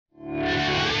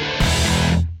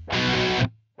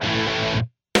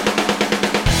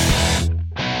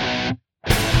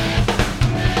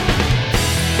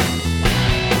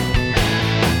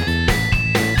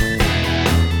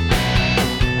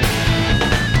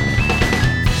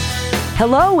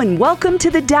Hello and welcome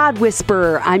to the Dad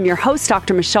Whisperer. I'm your host,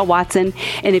 Dr. Michelle Watson.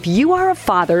 And if you are a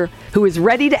father who is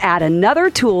ready to add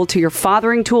another tool to your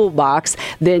fathering toolbox,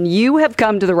 then you have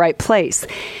come to the right place.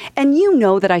 And you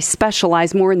know that I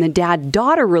specialize more in the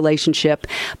dad-daughter relationship,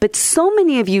 but so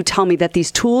many of you tell me that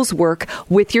these tools work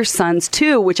with your sons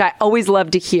too, which I always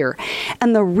love to hear.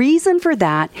 And the reason for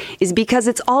that is because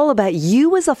it's all about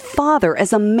you as a father,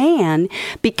 as a man,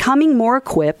 becoming more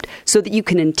equipped so that you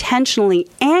can intentionally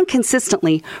and consistently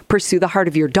pursue the heart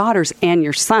of your daughters and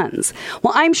your sons.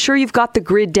 Well, I'm sure you've got the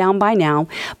grid down by now,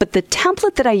 but the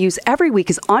template that I use every week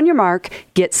is on your mark,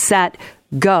 get set,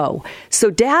 go. So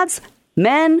dads,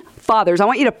 men, fathers, I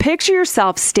want you to picture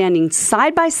yourself standing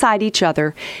side by side each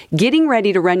other, getting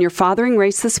ready to run your fathering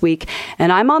race this week.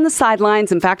 And I'm on the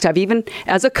sidelines. In fact,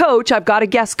 as a coach, I've got a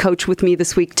guest coach with me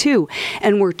this week too.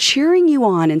 And we're cheering you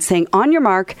on and saying, on your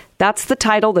mark, that's the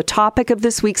title, the topic of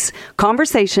this week's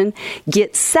conversation.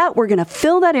 Get set. We're going to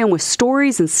fill that in with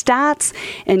stories and stats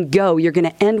and go. You're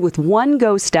going to end with one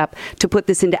go step to put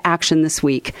this into action this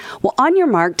week. Well, on your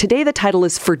mark, today the title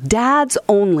is For Dads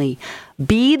Only.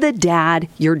 Be the dad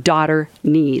your daughter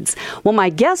needs. Well,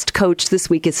 my guest coach this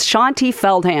week is Shaunti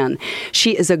Feldhahn.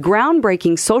 She is a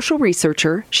groundbreaking social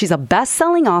researcher. She's a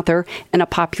best-selling author and a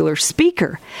popular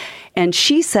speaker. And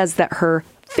she says that her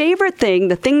favorite thing,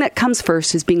 the thing that comes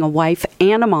first, is being a wife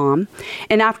and a mom.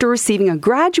 And after receiving a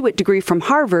graduate degree from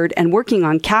Harvard and working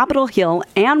on Capitol Hill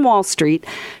and Wall Street,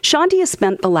 Shaunti has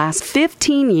spent the last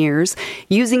 15 years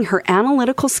using her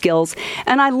analytical skills.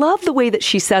 And I love the way that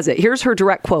she says it. Here's her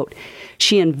direct quote.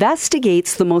 She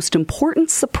investigates the most important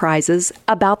surprises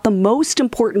about the most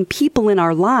important people in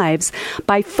our lives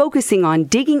by focusing on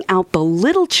digging out the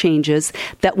little changes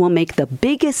that will make the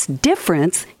biggest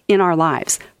difference in our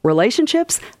lives,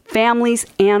 relationships, families,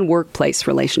 and workplace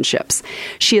relationships.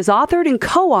 She has authored and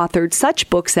co-authored such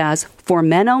books as For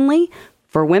Men Only,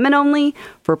 For Women Only,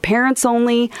 For Parents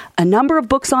Only, a number of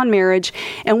books on marriage,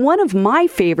 and one of my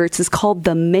favorites is called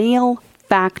The Male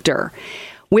Factor,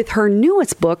 with her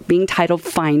newest book being titled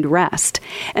Find Rest.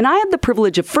 And I had the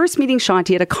privilege of first meeting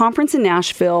Shaunti at a conference in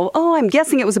Nashville. I'm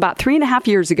guessing it was about 3.5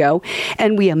 years ago.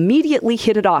 And we immediately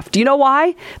hit it off. Do you know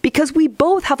why? Because we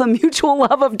both have a mutual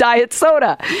love of diet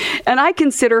soda. And I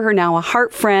consider her now a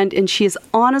heart friend. And she is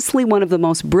honestly one of the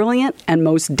most brilliant and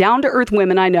most down-to-earth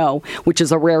women I know, which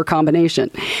is a rare combination.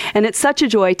 And it's such a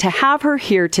joy to have her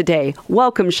here today.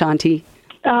 Welcome, Shaunti.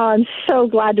 Oh, I'm so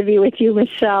glad to be with you,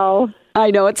 Michelle. I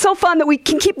know. It's so fun that we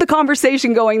can keep the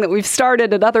conversation going that we've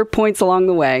started at other points along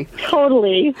the way.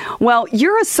 Totally. Well,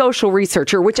 you're a social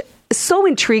researcher, which so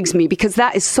intrigues me because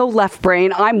that is so left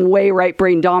brain. I'm way right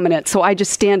brain dominant, so I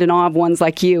just stand in awe of ones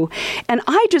like you. And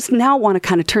I just now want to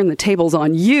kind of turn the tables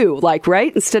on you,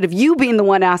 right? Instead of you being the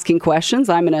one asking questions,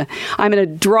 I'm gonna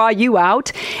draw you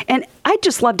out. And I'd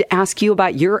just love to ask you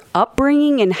about your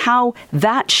upbringing and how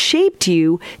that shaped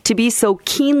you to be so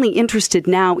keenly interested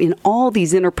now in all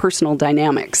these interpersonal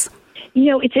dynamics. You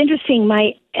know, it's interesting.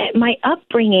 My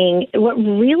upbringing, what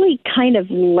really kind of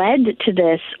led to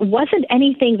this wasn't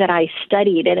anything that I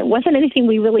studied, and it wasn't anything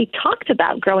we really talked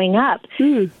about growing up.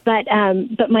 But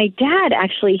my dad,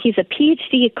 actually, he's a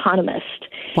PhD economist.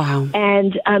 Wow.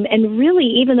 And really,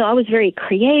 even though I was very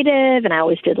creative and I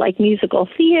always did like musical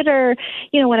theater,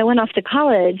 when I went off to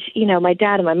college, my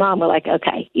dad and my mom were like,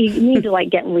 okay, you need to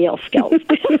get real skills. Not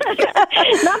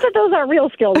that those aren't real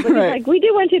skills, but right. It's we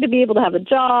do want you to be able to have a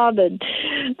job.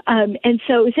 And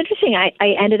so it was interesting.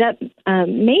 I ended up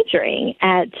majoring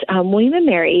at William &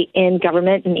 Mary in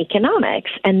government and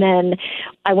economics. And then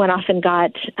I went off and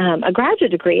got a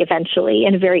graduate degree eventually,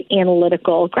 and a very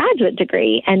analytical graduate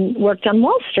degree, and worked on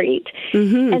Wall Street.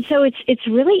 Mm-hmm. And so it's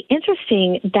really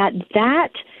interesting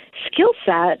that skill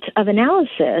set of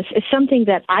analysis is something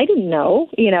that I didn't know,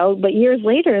 but years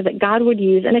later that God would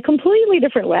use in a completely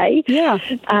different way. Yeah.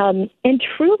 And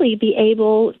truly be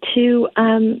able to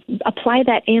apply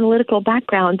that analytical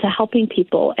background to helping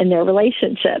people in their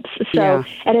relationships. So,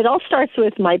 And it all starts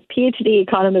with my PhD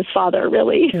economist father,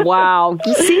 really. Wow.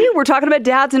 You see, we're talking about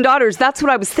dads and daughters. That's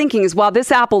what I was thinking is, wow,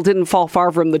 this apple didn't fall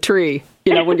far from the tree.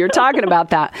 When you're talking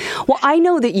about that. Well, I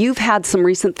know that you've had some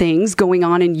recent things going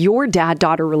on in your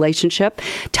dad-daughter relationship.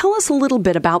 Tell us a little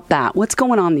bit about that. What's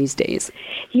going on these days?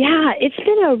 Yeah, it's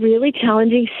been a really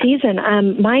challenging season.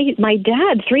 My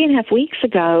dad, 3.5 weeks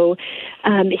ago,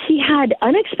 he had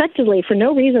unexpectedly, for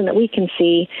no reason that we can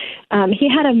see, he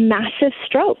had a massive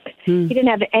stroke. He didn't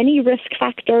have any risk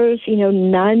factors,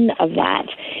 none of that.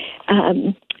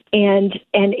 And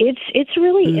it's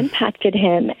really impacted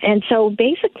him. And so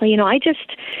basically, I just,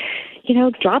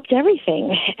 dropped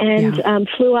everything and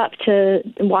flew up to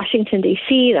Washington,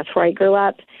 D.C. That's where I grew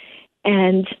up.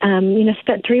 and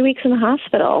spent 3 weeks in the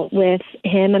hospital with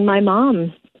him and my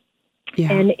mom.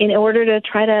 Yeah. And in order to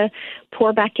try to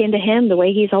pour back into him the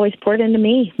way he's always poured into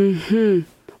me. Mm-hmm.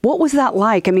 What was that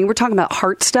like? I mean, we're talking about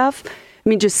heart stuff. I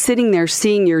mean, just sitting there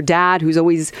seeing your dad, who's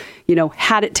always,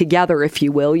 had it together, if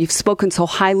you will. You've spoken so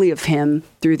highly of him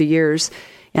through the years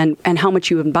and how much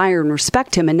you admire and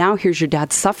respect him. And now here's your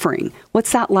dad suffering.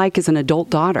 What's that like as an adult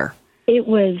daughter? It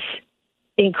was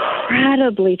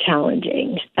incredibly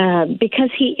challenging because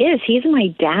he's my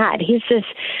dad. He's this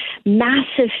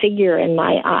massive figure in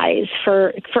my eyes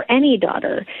for any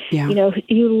daughter. Yeah.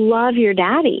 You love your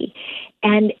daddy.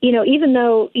 And, even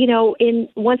though,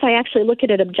 once I actually look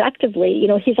at it objectively,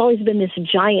 he's always been this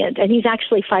giant, and he's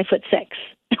actually 5'6".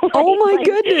 Right? Oh my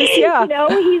goodness, yeah.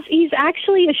 He's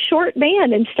actually a short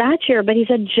man in stature, but he's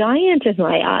a giant in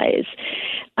my eyes.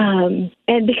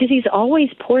 And because he's always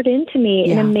poured into me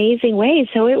in amazing ways.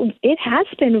 So it has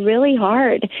been really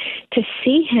hard to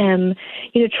see him,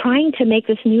 trying to make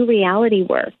this new reality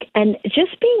work, and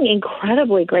just being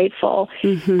incredibly grateful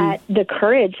at the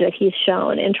courage that he's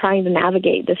shown in trying to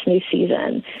navigate this new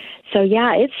season. So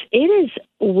it is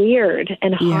weird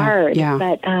and hard,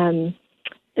 but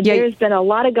there's been a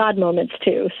lot of God moments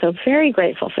too. So very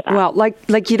grateful for that. Well,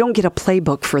 like you don't get a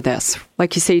playbook for this.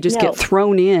 Like you say, you just get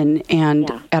thrown in, and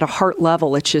at a heart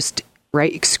level, it's just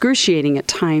excruciating at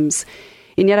times.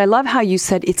 And yet I love how you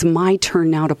said, it's my turn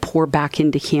now to pour back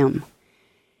into him.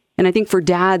 And I think for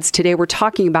dads today, we're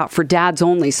talking about for dads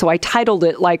only. So I titled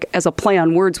it as a play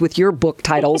on words with your book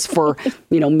titles for,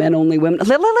 men only, women.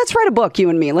 Let's write a book, you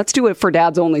and me. Let's do it for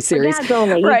dads only series. For dads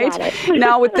only, right?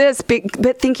 Now with this,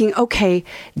 but thinking, okay,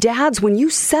 dads, when you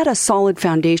set a solid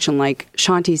foundation like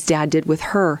Shaunti's dad did with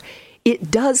her,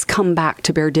 it does come back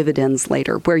to bear dividends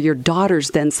later, where your daughters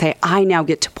then say, I now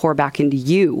get to pour back into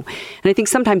you. And I think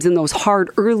sometimes in those hard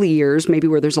early years, maybe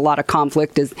where there's a lot of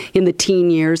conflict is in the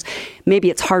teen years, maybe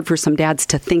it's hard for some dads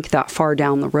to think that far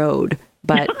down the road.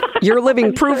 But you're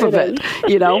living proof of it,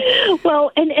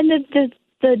 Well, and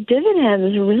the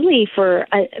dividends really for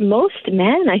most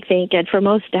men, I think, and for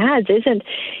most dads isn't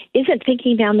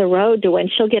thinking down the road to when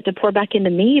she'll get to pour back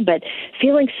into me, but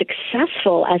feeling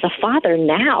successful as a father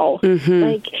now.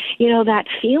 That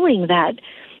feeling that,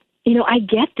 I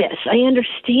get this. I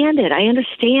understand it. I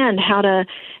understand how to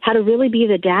really be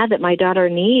the dad that my daughter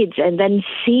needs, and then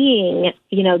seeing,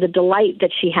 the delight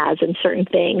that she has in certain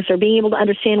things, or being able to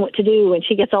understand what to do when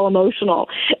she gets all emotional.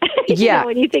 And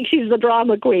you think she's the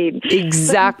drama queen.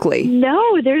 Exactly. But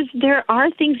no, there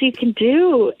are things you can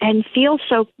do and feel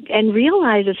and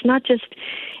realize it's not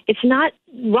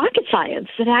rocket science.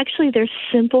 That actually there's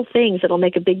simple things that'll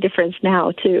make a big difference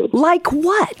now too. Like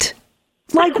what?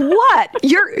 Like what?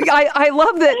 I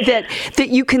love that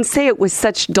you can say it with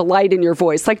such delight in your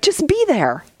voice. Like, just be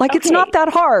there. Like, it's not that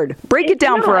hard. Break it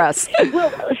down for us.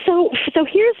 Well, so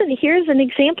here's an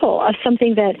example of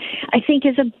something that I think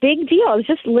is a big deal. I was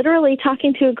just literally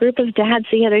talking to a group of dads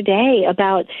the other day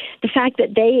about the fact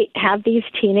that they have these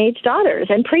teenage daughters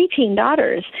and preteen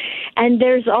daughters, and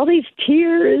there's all these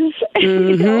tears.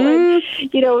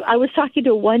 I was talking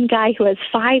to one guy who has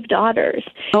 5 daughters.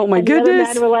 Oh my goodness! The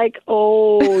other men were like,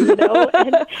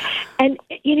 and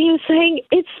he was saying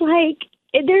it's like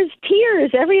there's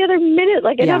tears every other minute.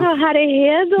 Like I don't know how to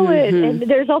handle it, and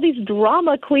there's all these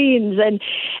drama queens, and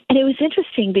it was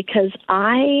interesting because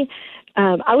I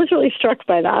was really struck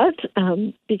by that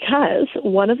because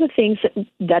one of the things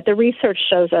that the research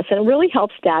shows us, and it really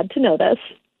helps dad to know this,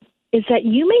 is that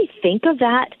you may think of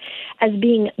that as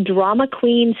being drama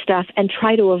queen stuff and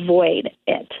try to avoid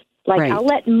it. Like, I'll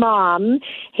let mom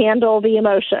handle the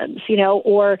emotions,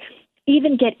 or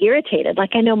even get irritated.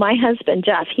 Like, I know my husband,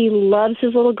 Jeff, he loves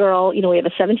his little girl. We have a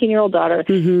 17-year-old daughter,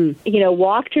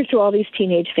 walked her through all these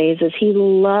teenage phases. He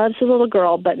loves his little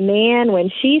girl. But, man, when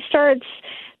she starts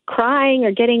crying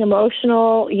or getting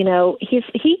emotional,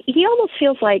 he almost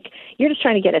feels like you're just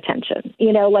trying to get attention.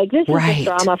 Like, this is just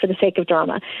drama for the sake of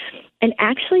drama. And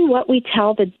actually what we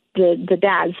tell the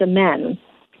dads, the men,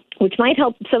 which might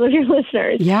help some of your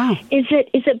listeners, is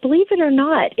that believe it or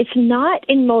not, it's not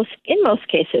in most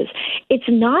cases, it's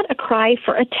not a cry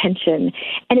for attention,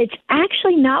 and it's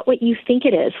actually not what you think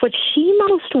it is. What she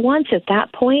most wants at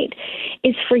that point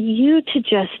is for you to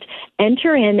just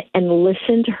enter in and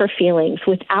listen to her feelings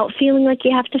without feeling like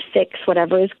you have to fix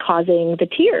whatever is causing the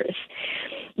tears.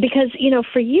 Because,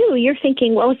 for you, you're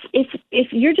thinking, well,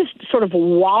 if you're just sort of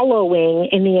wallowing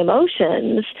in the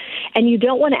emotions and you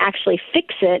don't want to actually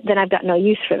fix it, then I've got no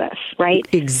use for this, right?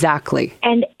 Exactly.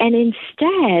 And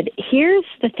instead, here's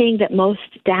the thing that most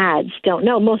dads don't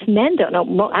know, most men don't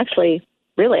know, actually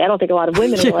really, I don't think a lot of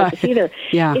women realize this either,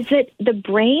 is that the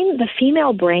brain, the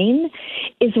female brain,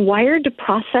 is wired to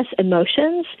process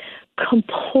emotions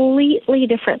completely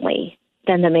differently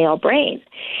than the male brain.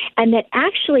 And that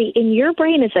actually in your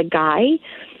brain as a guy,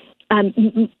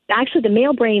 actually the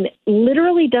male brain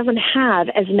literally doesn't have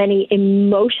as many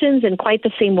emotions in quite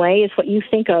the same way as what you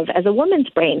think of as a woman's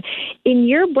brain. In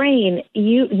your brain,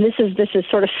 this is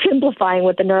sort of simplifying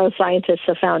what the neuroscientists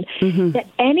have found, that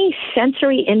any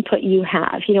sensory input you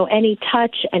have, any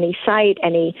touch, any sight,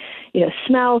 any,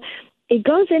 smell, it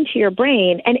goes into your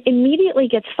brain and immediately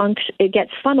gets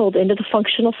funneled into the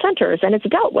functional centers, and it's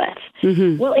dealt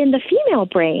with. Well, in the female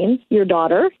brain, your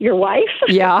daughter, your wife,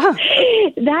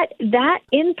 that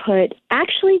input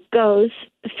actually goes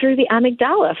through the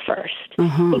amygdala first.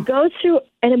 It goes through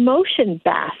an emotion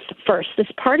bath first, this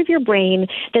part of your brain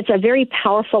that's a very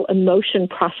powerful emotion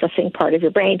processing part of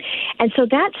your brain. And so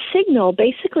that signal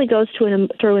basically goes through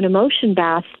an emotion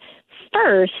bath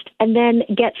first, and then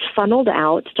gets funneled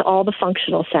out to all the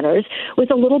functional centers with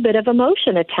a little bit of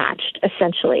emotion attached,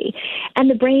 essentially. And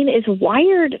the brain is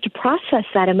wired to process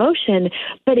that emotion,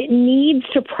 but it needs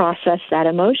to process that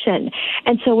emotion.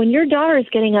 And so when your daughter is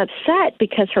getting upset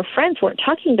because her friends weren't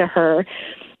talking to her,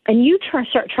 and you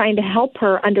start trying to help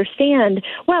her understand,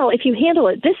 well, if you handle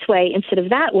it this way instead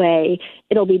of that way,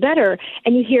 it'll be better.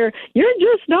 And you hear, you're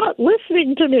just not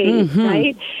listening to me,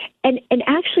 right? And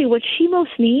actually what she most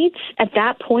needs at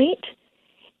that point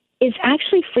is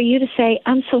actually for you to say,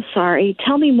 I'm so sorry.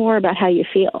 Tell me more about how you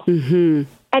feel.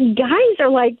 And guys are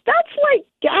like, that's like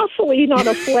gasoline on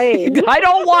a flame. I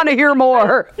don't want to hear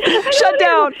more. Shut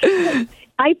down.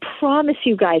 I promise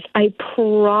you guys,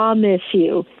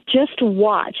 just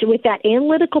watch with that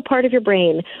analytical part of your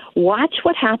brain. Watch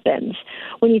what happens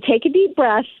when you take a deep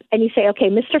breath and you say, okay,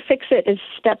 Mr. Fix-It is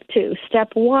step 2.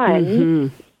 Step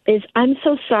 1 is, I'm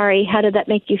so sorry. How did that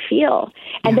make you feel?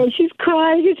 And then she's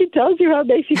crying and she tells you how it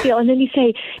makes you feel. And then you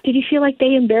say, did you feel like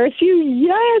they embarrassed you?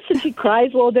 Yes. And she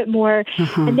cries a little bit more.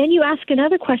 And then you ask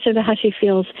another question about how she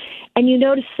feels. And you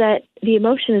notice that the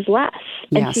emotion is less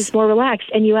and she's more relaxed.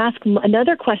 And you ask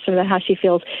another question about how she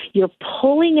feels. You're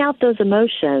pulling out those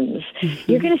emotions.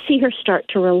 You're going to see her start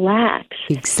to relax.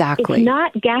 Exactly. It's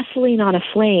not gasoline on a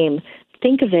flame.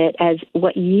 Think of it as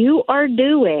what you are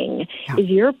doing is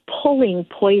you're pulling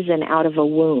poison out of a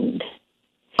wound.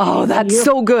 Oh, that's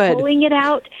so good. Pulling it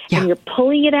out, and you're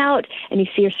pulling it out, and you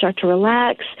see her start to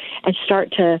relax and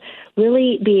start to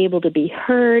really be able to be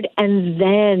heard, and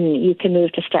then you can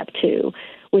move to step 2,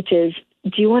 which is,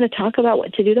 do you want to talk about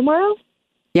what to do tomorrow?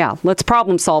 Yeah, let's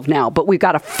problem solve now, but we've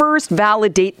got to first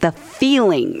validate the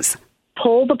feelings.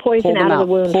 Pull the poison out of the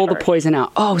wound. Pull the poison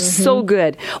out. Oh, so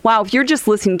good. Wow. If you're just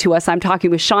listening to us, I'm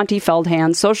talking with Shaunti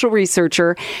Feldhahn, social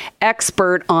researcher,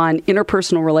 expert on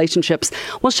interpersonal relationships.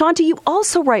 Well, Shaunti, you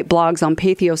also write blogs on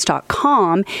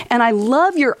pathos.com, and I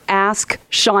love your Ask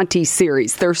Shaunti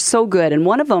series. They're so good. And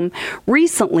one of them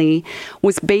recently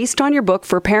was based on your book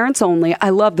For Parents Only. I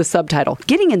love the subtitle,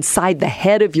 Getting Inside the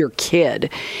Head of Your Kid.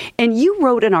 And you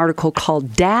wrote an article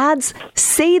called Dads,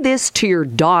 Say This to Your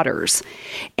Daughters.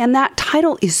 And that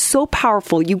title is so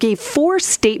powerful. You gave 4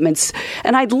 statements,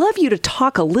 and I'd love you to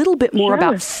talk a little bit more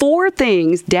about 4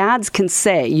 things dads can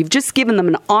say. You've just given them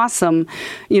an awesome,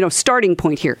 starting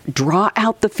point here. Draw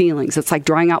out the feelings. It's like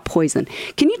drawing out poison.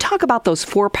 Can you talk about those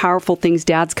 4 powerful things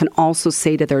dads can also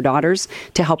say to their daughters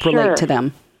to help relate to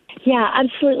them? Yeah,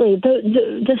 absolutely.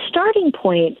 The starting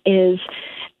point is,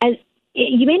 as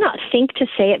you may not think to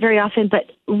say it very often,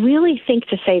 but really think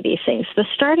to say these things. The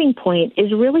starting point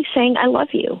is really saying, I love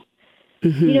you.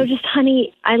 Just,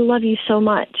 honey, I love you so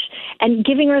much. And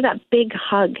giving her that big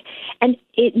hug. And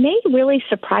it may really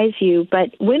surprise you,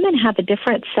 but women have a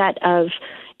different set of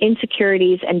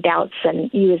insecurities and doubts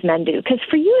than you as men do. Because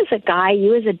for you as a guy,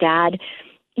 you as a dad,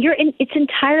 it's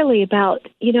entirely about,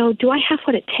 do I have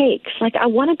what it takes? Like, I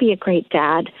want to be a great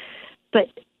dad, but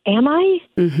am I?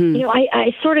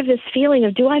 I sort of this feeling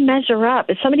of, do I measure up?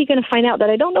 Is somebody going to find out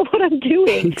that I don't know what I'm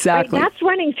doing? Exactly. Right? That's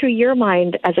running through your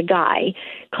mind as a guy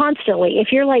constantly,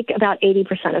 if you're like about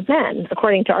 80% of men,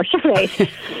 according to our surveys.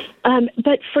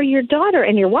 But for your daughter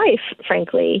and your wife,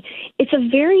 frankly, it's a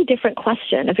very different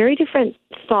question, a very different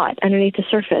thought underneath the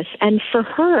surface. And for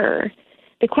her,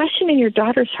 the question in your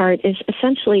daughter's heart is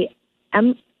essentially,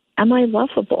 am I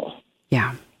lovable?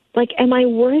 Yeah. Like, am I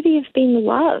worthy of being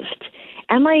loved?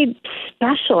 Am I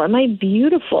special? Am I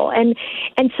beautiful? And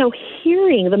so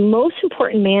hearing the most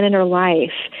important man in her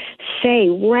life say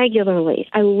regularly,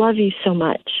 I love you so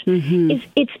much,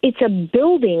 it's a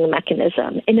building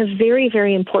mechanism in a very,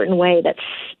 very important way that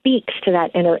speaks to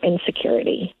that inner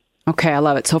insecurity. Okay, I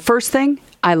love it. So first thing,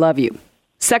 I love you.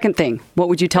 Second thing, what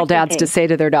would you tell dads to say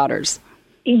to their daughters?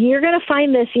 you're going to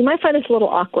find this, you might find this a little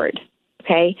awkward,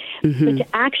 okay? But to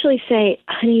actually say,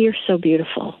 honey, you're so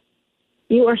beautiful.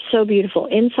 You are so beautiful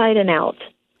inside and out.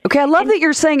 Okay, I love that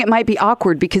you're saying it might be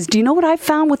awkward, because do you know what I've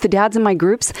found with the dads in my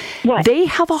groups? What? They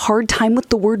have a hard time with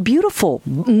the word beautiful.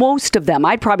 Most of them.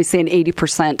 I'd probably say an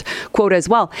 80% quota as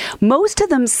well. Most of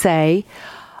them say,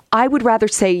 I would rather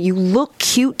say you look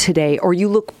cute today or you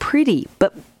look pretty.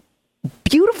 But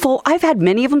beautiful, I've had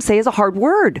many of them say is a hard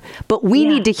word. But we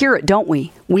need to hear it, don't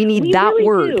we? We need that really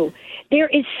word. Do. There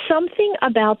is something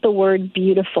about the word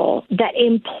beautiful that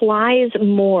implies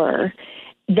more.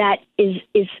 That is,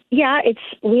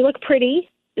 we look pretty.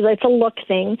 It's a look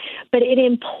thing, but it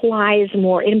implies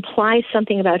more. It implies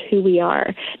something about who we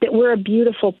are, that we're a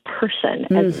beautiful person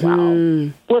as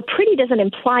well. Where pretty doesn't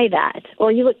imply that,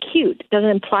 or you look cute doesn't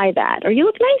imply that, or you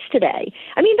look nice today.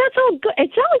 I mean, that's all good.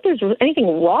 It's not like there's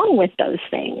anything wrong with those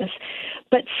things,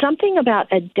 but something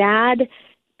about a dad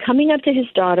coming up to his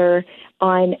daughter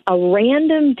on a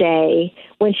random day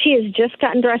when she has just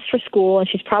gotten dressed for school and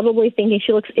she's probably thinking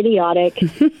she looks idiotic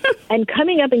and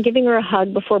coming up and giving her a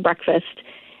hug before breakfast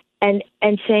and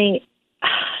saying,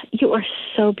 you are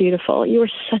so beautiful. You are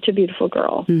such a beautiful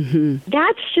girl.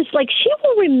 That's just like, she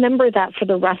will remember that for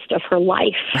the rest of her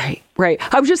life. Right.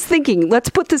 I was just thinking, let's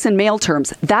put this in male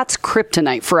terms. That's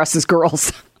kryptonite for us as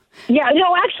girls. Yeah,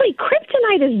 no, actually,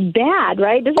 kryptonite is bad,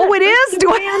 right? It is?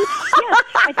 Do I?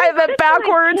 Yes, I have that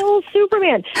backwards. Kills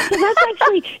Superman. So that's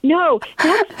actually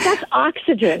that's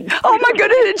oxygen. Oh my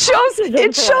goodness!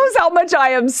 It shows how much I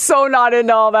am so not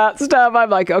into all that stuff. I'm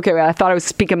like, okay, I thought I was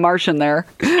speaking Martian there.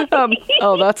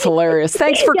 Oh, that's hilarious.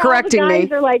 Thanks for correcting me.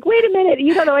 They're like, wait a minute,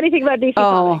 you don't know anything about DC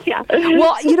Comics. Yeah.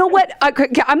 Well, you know what?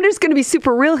 I'm just going to be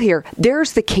super real here.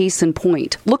 There's the case in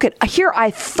point. Look at here.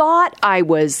 I thought I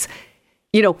was,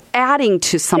 adding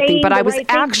to something, but I was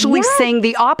actually saying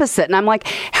the opposite. And I'm like,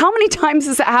 how many times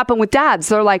does that happen with dads?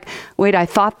 They're like, wait, I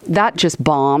thought that just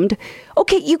bombed.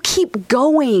 Okay, you keep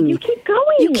going. You keep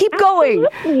going.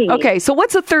 Okay, so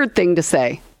what's the third thing to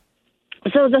say?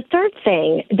 So the third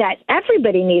thing that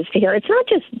everybody needs to hear, it's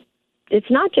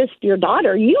not just your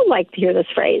daughter. You like to hear this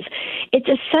phrase. It's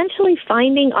essentially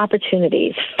finding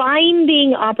opportunities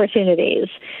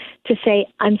to say,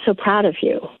 I'm so proud of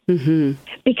you.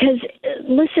 Because,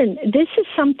 listen, this is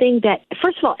something that,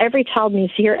 first of all, every child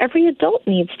needs to hear, every adult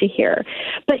needs to hear.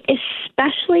 But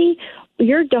especially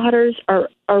your daughters are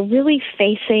really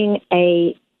facing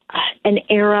an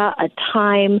era, a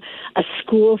time, a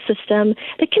school system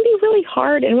that can be really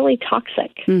hard and really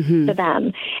toxic to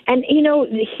them. And,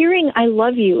 hearing I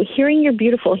love you, hearing you're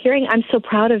beautiful, hearing I'm so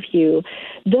proud of you,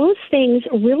 those things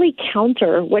really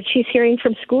counter what she's hearing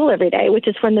from school every day, which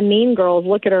is when the mean girls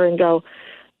look at her and go,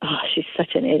 oh, she's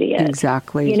such an idiot.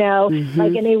 Exactly.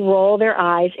 And they roll their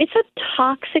eyes. It's a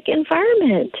toxic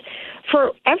environment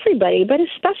for everybody, but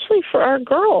especially for our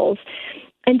girls.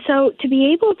 And so to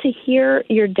be able to hear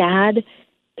your dad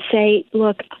say,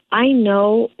 look, I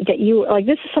know that you, like,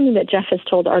 this is something that Jeff has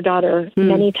told our daughter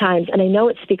many times, and I know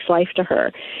it speaks life to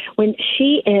her, when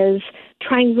she is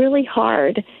trying really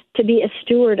hard to be a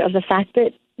steward of the fact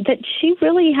that she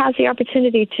really has the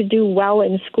opportunity to do well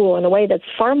in school in a way that's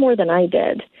far more than I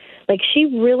did. Like, she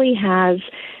really has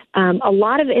a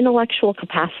lot of intellectual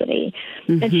capacity,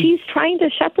 and she's trying to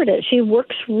shepherd it. She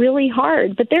works really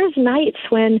hard, but there's nights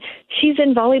when she's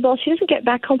in volleyball. She doesn't get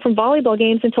back home from volleyball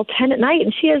games until 10 at night,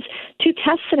 and she has 2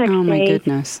 tests the next day. Oh, my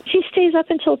goodness. She stays up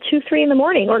until 2, 3 in the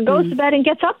morning, or goes to bed and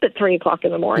gets up at 3 o'clock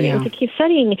in the morning to keep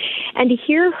studying. And to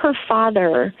hear her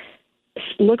father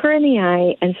look her in the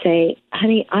eye and say,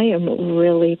 honey, I am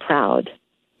really proud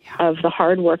of the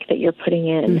hard work that you're putting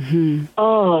in.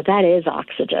 Oh, that is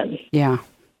oxygen. Yeah.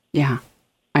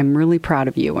 I'm really proud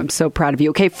of you. I'm so proud of you.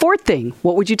 Okay, fourth thing.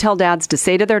 What would you tell dads to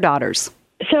say to their daughters?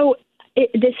 So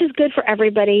this is good for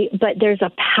everybody, but there's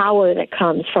a power that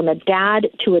comes from a dad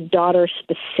to a daughter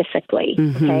specifically,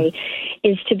 okay,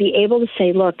 is to be able to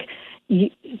say, look, you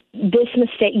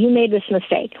made this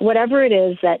mistake. Whatever it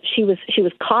is that she was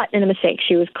caught in a mistake.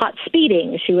 She was caught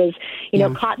speeding. She was,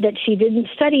 caught that she didn't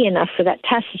study enough for that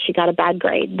test and she got a bad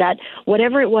grade. That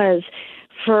whatever it was,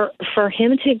 for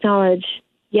him to acknowledge,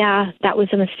 yeah, that was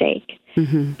a mistake.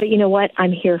 But you know what?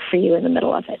 I'm here for you in the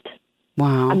middle of it.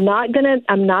 Wow. I'm not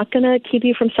gonna keep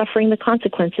you from suffering the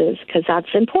consequences, because that's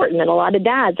important. And a lot of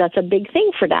dads, that's a big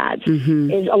thing for dads.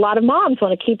 Is a lot of moms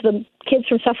want to keep the kids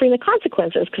from suffering the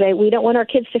consequences because we don't want our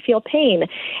kids to feel pain.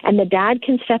 And the dad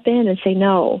can step in and say,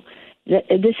 no,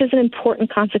 this is an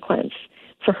important consequence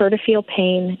for her to feel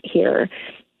pain here.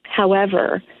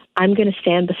 However, I'm going to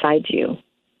stand beside you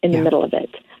in the middle of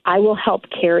it. I will help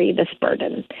carry this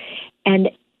burden. And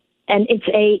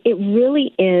it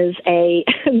really is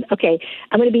okay,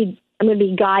 I'm going to be I'm going to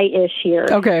be guy-ish here.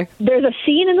 Okay. There's a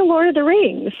scene in The Lord of the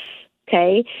Rings,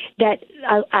 okay, that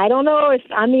I don't know if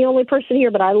I'm the only person here,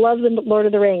 but I love the Lord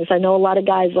of the Rings. I know a lot of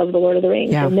guys love the Lord of the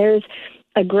Rings. Yeah. And there's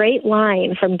a great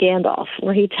line from Gandalf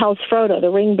where he tells Frodo,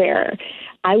 the ring bearer,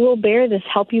 I will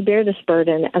help you bear this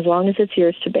burden as long as it's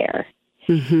yours to bear.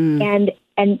 Mm-hmm.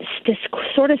 And just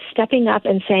sort of stepping up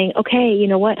and saying, okay, you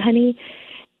know what, honey,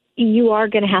 you are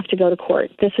going to have to go to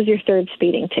court. This is your third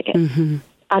speeding ticket. Mm-hmm.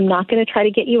 I'm not going to try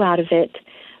to get you out of it.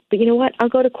 But you know what? I'll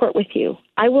go to court with you.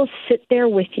 I will sit there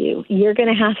with you. You're going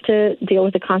to have to deal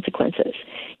with the consequences.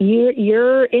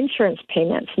 Your insurance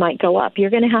payments might go up. You're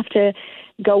going to have to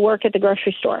go work at the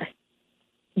grocery store.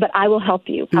 But I will help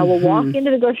you. Mm-hmm. I will walk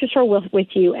into the grocery store with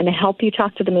you and help you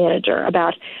talk to the manager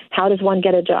about how does one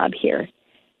get a job here,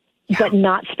 but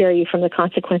not spare you from the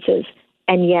consequences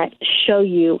and yet show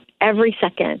you every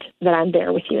second that I'm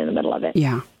there with you in the middle of it.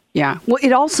 Yeah. Yeah. Well,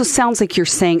 it also sounds like you're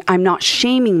saying I'm not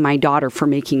shaming my daughter for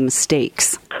making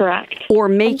mistakes. Correct. Or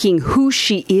making who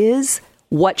she is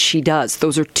what she does.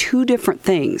 Those are two different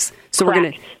things. So Correct. We're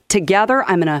going to, together,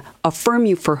 I'm going to affirm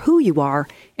you for who you are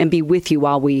and be with you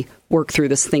while we work through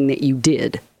this thing that you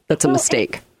did. That's a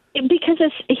mistake. Because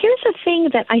here's the thing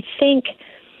that I think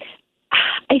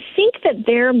that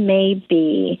there may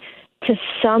be, to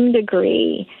some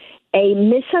degree, a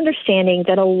misunderstanding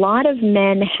that a lot of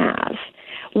men have.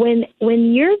 When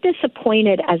you're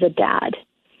disappointed as a dad,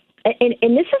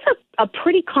 and this is a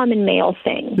pretty common male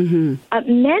thing,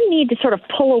 mm-hmm. Men need to sort of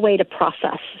pull away to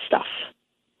process stuff,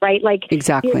 right? Like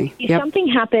exactly, something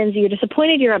happens, you're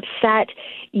disappointed, you're upset,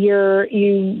 you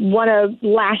want to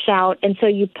lash out, and so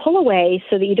you pull away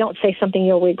so that you don't say something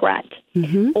you'll regret.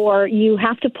 Mm-hmm. Or you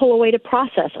have to pull away to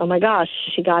process. Oh my gosh,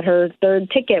 she got her third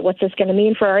ticket. What's this going to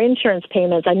mean for our insurance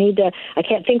payments? I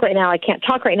can't think right now. I can't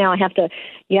talk right now.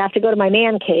 You have to go to my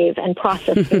man cave and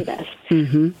process through this.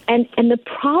 Mm-hmm. And the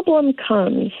problem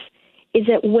comes is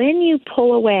that when you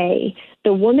pull away,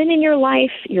 the woman in your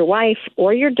life, your wife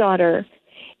or your daughter,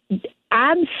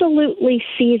 absolutely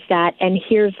sees that and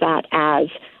hears that as,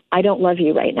 I don't love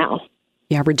you right now.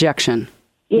 Yeah, rejection.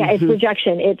 Yeah, mm-hmm. It's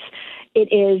rejection. It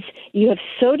is, you have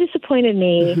so disappointed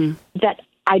me mm-hmm. that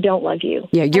I don't love you.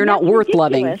 Yeah, you're not worth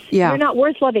loving. Yeah. You're not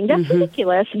worth loving. That's mm-hmm.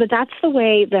 ridiculous, but that's the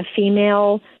way the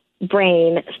female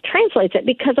brain translates it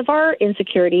because of our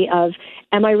insecurity of,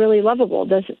 am I really lovable?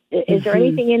 Is mm-hmm. there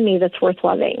anything in me that's worth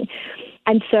loving?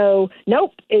 And so,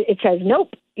 nope, it says,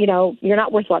 nope, you're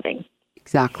not worth loving.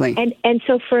 Exactly. And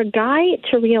so for a guy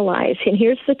to realize, and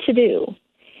here's the to-do,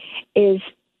 is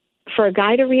for a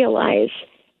guy to realize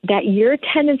that your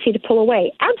tendency to pull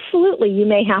away, absolutely you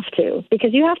may have to,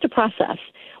 because you have to process.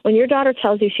 When your daughter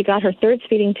tells you she got her third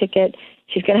speeding ticket,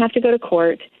 she's going to have to go to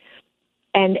court,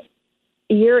 and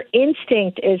your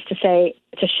instinct is to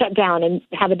shut down and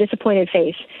have a disappointed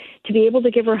face, to be able to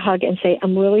give her a hug and say,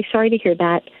 I'm really sorry to hear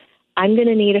that. I'm going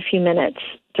to need a few minutes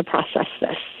to process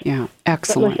this. Yeah,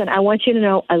 excellent. But listen, I want you to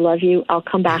know I love you. I'll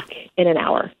come back in an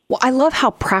hour. Well, I love how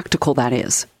practical that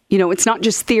is. It's not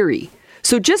just theory.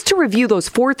 So just to review those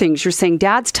 4 things, you're saying,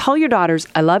 dads, tell your daughters,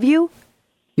 I love you.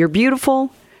 You're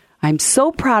beautiful. I'm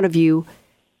so proud of you.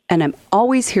 And I'm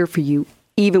always here for you,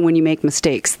 even when you make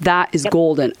mistakes. That is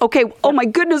golden. Okay. Oh my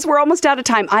goodness. We're almost out of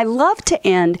time. I love to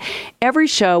end every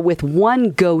show with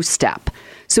one go step.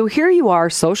 So here you are,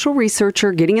 social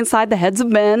researcher, getting inside the heads of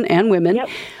men and women. Yep.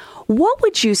 What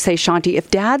would you say, Shaunti, if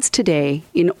dads today,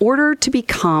 in order to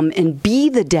become and be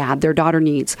the dad their daughter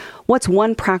needs, what's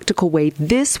one practical way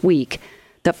this week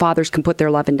that fathers can put their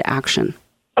love into action?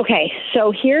 Okay,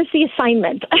 so here's the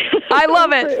assignment. I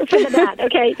love it. for the dad.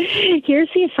 Okay, here's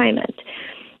the assignment,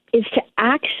 is to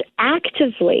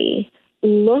actively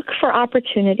look for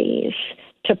opportunities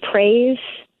to praise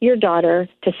your daughter,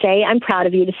 to say, I'm proud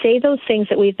of you, to say those things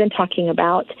that we've been talking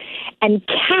about, and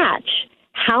catch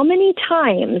how many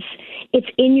times it's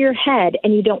in your head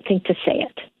and you don't think to say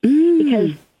it.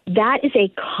 Because that is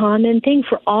a common thing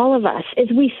for all of us, is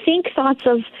we think thoughts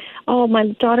of, oh, my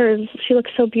daughter, she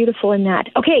looks so beautiful in that.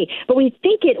 Okay, but we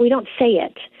think it, we don't say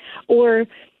it. Or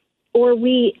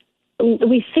we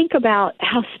think about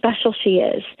how special she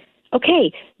is.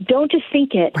 Okay, don't just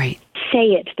think it. Right. Say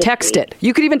it. Text it.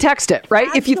 You could even text it, right?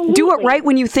 Absolutely. If you do it right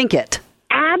when you think it.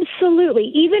 Absolutely.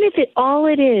 Even if all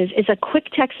it is a quick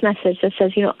text message that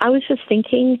says, I was just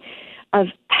thinking of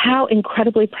how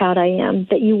incredibly proud I am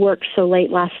that you worked so late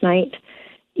last night.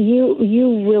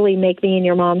 You really make me and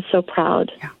your mom so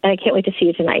proud, and I can't wait to see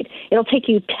you tonight. It'll take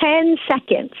you 10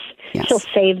 seconds. Yes. She'll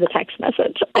save the text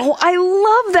message. Oh, I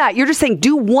love that. You're just saying,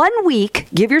 do 1 week,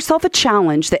 give yourself a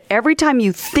challenge that every time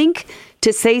you think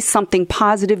to say something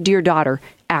positive to your daughter,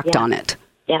 act on it.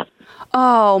 Yeah.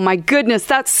 Oh, my goodness.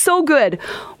 That's so good.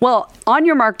 Well, On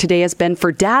Your Mark today has been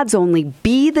for dads only.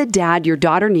 Be the dad your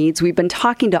daughter needs. We've been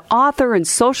talking to author and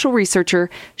social researcher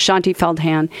Shaunti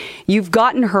Feldhahn. You've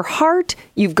gotten her heart,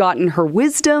 you've gotten her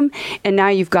wisdom, and now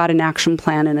you've got an action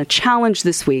plan and a challenge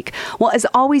this week. Well, as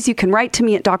always, you can write to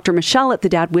me at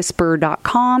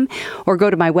drmichelle@thedadwhisperer.com or go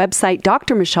to my website,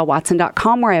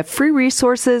 drmichellewatson.com, where I have free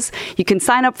resources. You can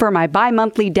sign up for my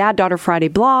bi-monthly Dad Daughter Friday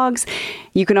blogs.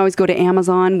 You can always go to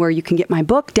Amazon where you can get my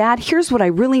book, Dad, Here's What I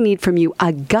Really Need From You,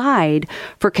 a guide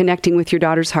for connecting with your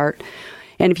daughter's heart.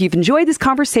 And if you've enjoyed this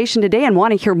conversation today and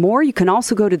want to hear more, you can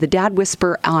also go to the Dad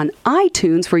Whisperer on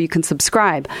iTunes where you can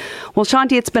subscribe. Well,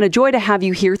 Shaunti, it's been a joy to have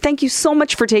you here. Thank you so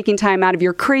much for taking time out of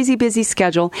your crazy busy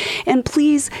schedule. And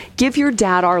please give your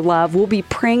dad our love. We'll be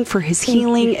praying for his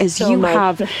healing as you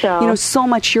have, Michelle. so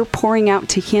much you're pouring out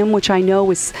to him, which I know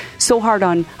is so hard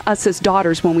on us as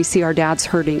daughters when we see our dads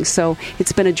hurting. So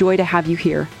it's been a joy to have you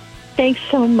here. Thanks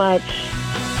so much.